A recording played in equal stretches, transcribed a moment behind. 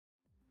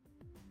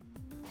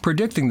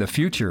Predicting the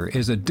future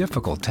is a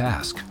difficult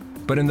task,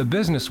 but in the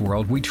business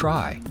world we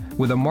try,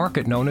 with a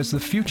market known as the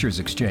Futures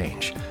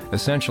Exchange,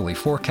 essentially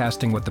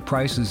forecasting what the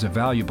prices of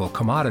valuable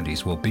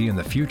commodities will be in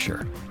the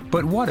future.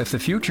 But what if the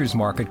futures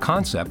market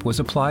concept was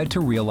applied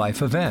to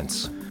real-life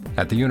events?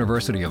 At the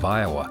University of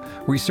Iowa,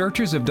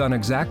 researchers have done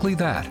exactly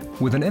that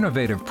with an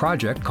innovative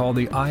project called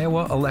the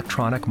Iowa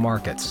Electronic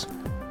Markets.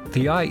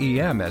 The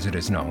IEM, as it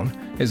is known,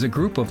 is a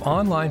group of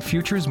online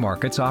futures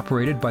markets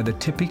operated by the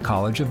Tippie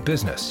College of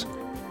Business.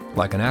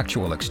 Like an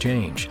actual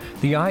exchange,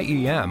 the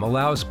IEM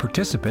allows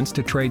participants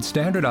to trade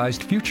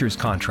standardized futures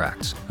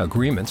contracts,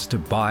 agreements to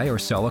buy or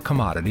sell a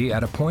commodity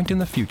at a point in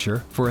the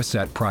future for a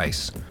set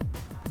price.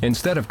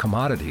 Instead of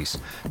commodities,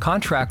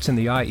 contracts in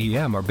the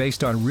IEM are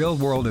based on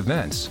real-world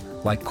events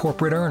like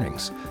corporate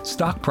earnings,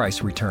 stock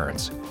price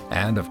returns,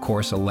 and, of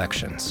course,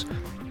 elections.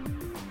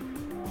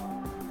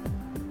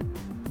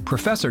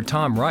 Professor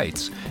Tom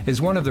Reitz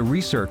is one of the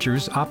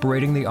researchers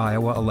operating the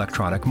Iowa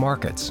Electronic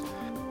Markets.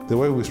 The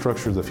way we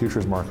structure the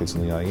futures markets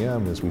in the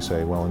IEM is we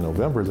say, well, in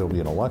November there'll be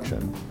an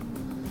election,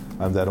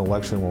 and that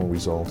election will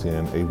result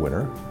in a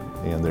winner,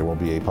 and there will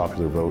be a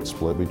popular vote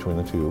split between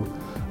the two.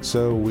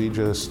 So we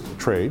just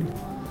trade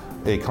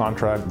a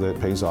contract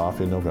that pays off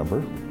in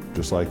November,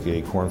 just like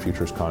a corn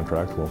futures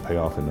contract will pay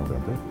off in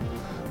November,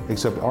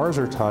 except ours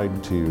are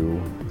tied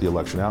to the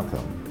election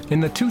outcome. In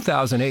the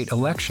 2008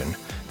 election,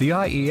 the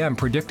IEM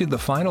predicted the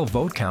final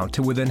vote count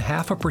to within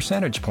half a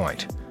percentage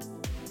point.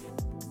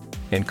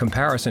 In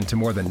comparison to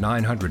more than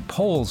 900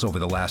 polls over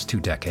the last 2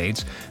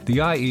 decades, the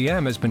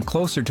IEM has been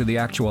closer to the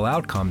actual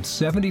outcome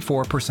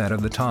 74%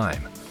 of the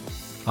time.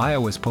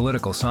 Iowa's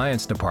Political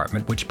Science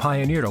Department, which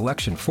pioneered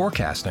election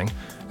forecasting,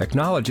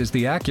 acknowledges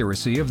the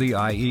accuracy of the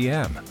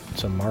IEM.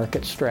 It's a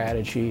market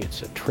strategy,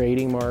 it's a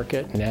trading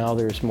market. Now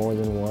there's more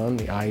than one.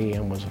 The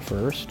IEM was the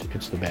first,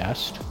 it's the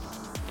best.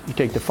 You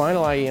take the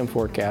final IEM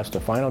forecast,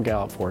 the final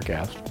Gallup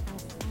forecast,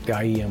 the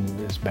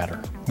IEM is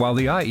better. While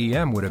the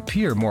IEM would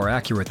appear more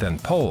accurate than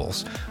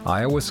polls,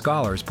 Iowa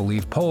scholars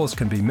believe polls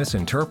can be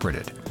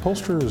misinterpreted.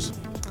 Pollsters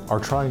are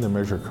trying to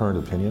measure current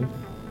opinion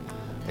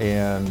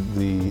and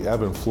the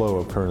ebb and flow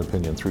of current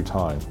opinion through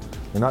time.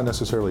 They're not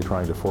necessarily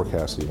trying to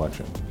forecast the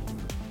election.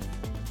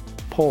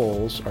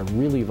 Polls are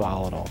really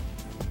volatile,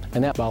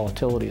 and that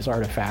volatility is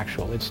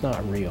artifactual. It's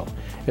not real.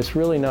 It's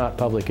really not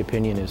public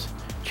opinion is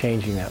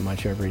changing that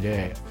much every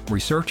day.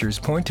 Researchers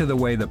point to the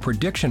way the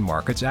prediction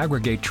markets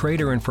aggregate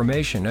trader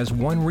information as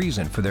one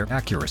reason for their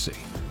accuracy.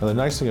 Now, the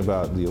nice thing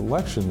about the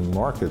election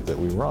market that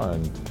we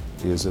run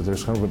is that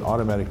there's kind of an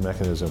automatic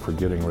mechanism for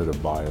getting rid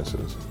of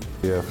biases.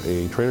 If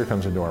a trader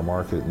comes into our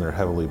market and they're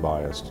heavily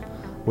biased,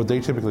 what they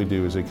typically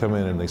do is they come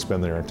in and they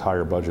spend their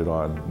entire budget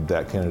on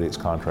that candidate's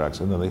contracts,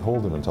 and then they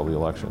hold them until the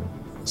election.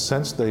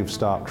 Since they've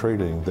stopped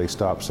trading, they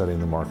stop setting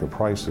the market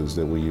prices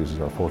that we use as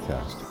our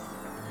forecast.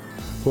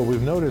 What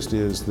we've noticed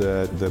is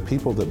that the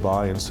people that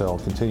buy and sell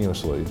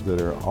continuously, that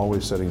are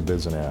always setting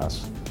bids and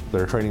asks, that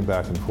are trading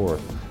back and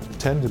forth,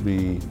 tend to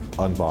be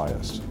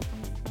unbiased.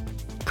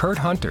 Kurt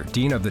Hunter,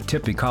 Dean of the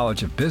Tippie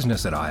College of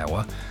Business at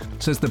Iowa,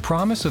 says the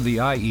promise of the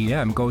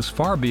IEM goes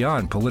far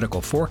beyond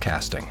political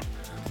forecasting.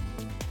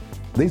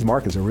 These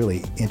markets are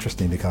really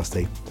interesting because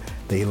they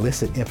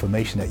elicit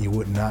information that you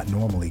would not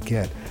normally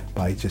get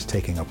by just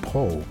taking a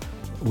poll.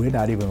 We're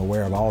not even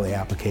aware of all the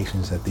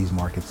applications that these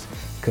markets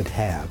could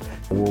have.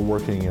 We're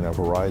working in a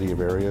variety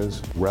of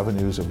areas,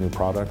 revenues of new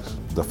products,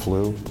 the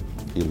flu,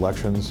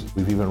 elections.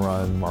 We've even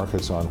run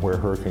markets on where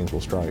hurricanes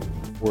will strike.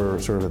 We're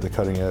sort of at the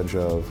cutting edge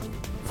of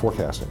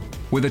forecasting.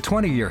 With a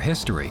 20-year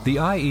history, the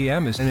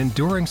IEM is an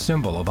enduring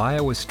symbol of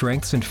Iowa's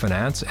strengths in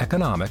finance,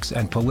 economics,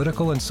 and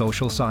political and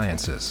social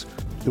sciences.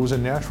 It was a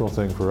natural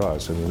thing for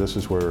us. I mean, this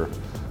is where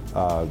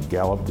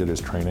Gallup did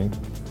his training.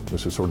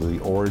 This is sort of the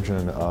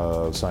origin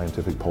of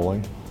scientific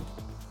polling.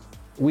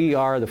 We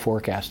are the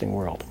forecasting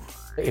world.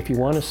 If you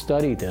want to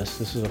study this,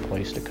 this is a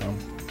place to come.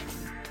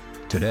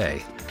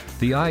 Today,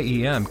 the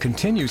IEM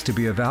continues to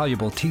be a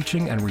valuable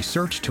teaching and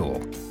research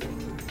tool.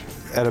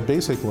 At a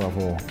basic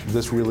level,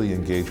 this really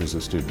engages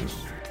the students.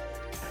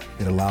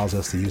 It allows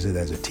us to use it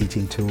as a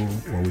teaching tool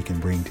where we can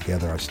bring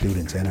together our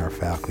students and our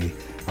faculty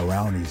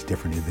around these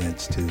different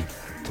events to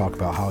talk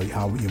about how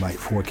you might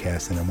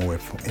forecast in a more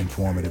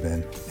informative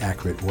and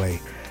accurate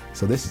way.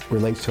 So this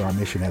relates to our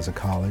mission as a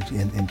college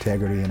in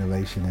integrity,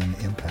 innovation, and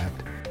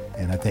impact.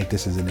 And I think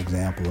this is an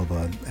example of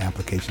an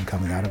application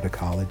coming out of the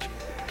college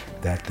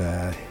that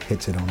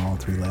hits it on all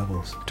 3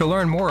 levels. To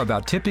learn more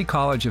about Tippie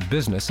College of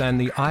Business and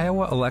the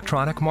Iowa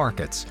Electronic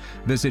Markets,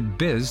 visit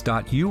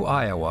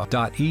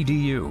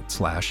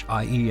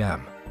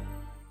biz.uiowa.edu/IEM.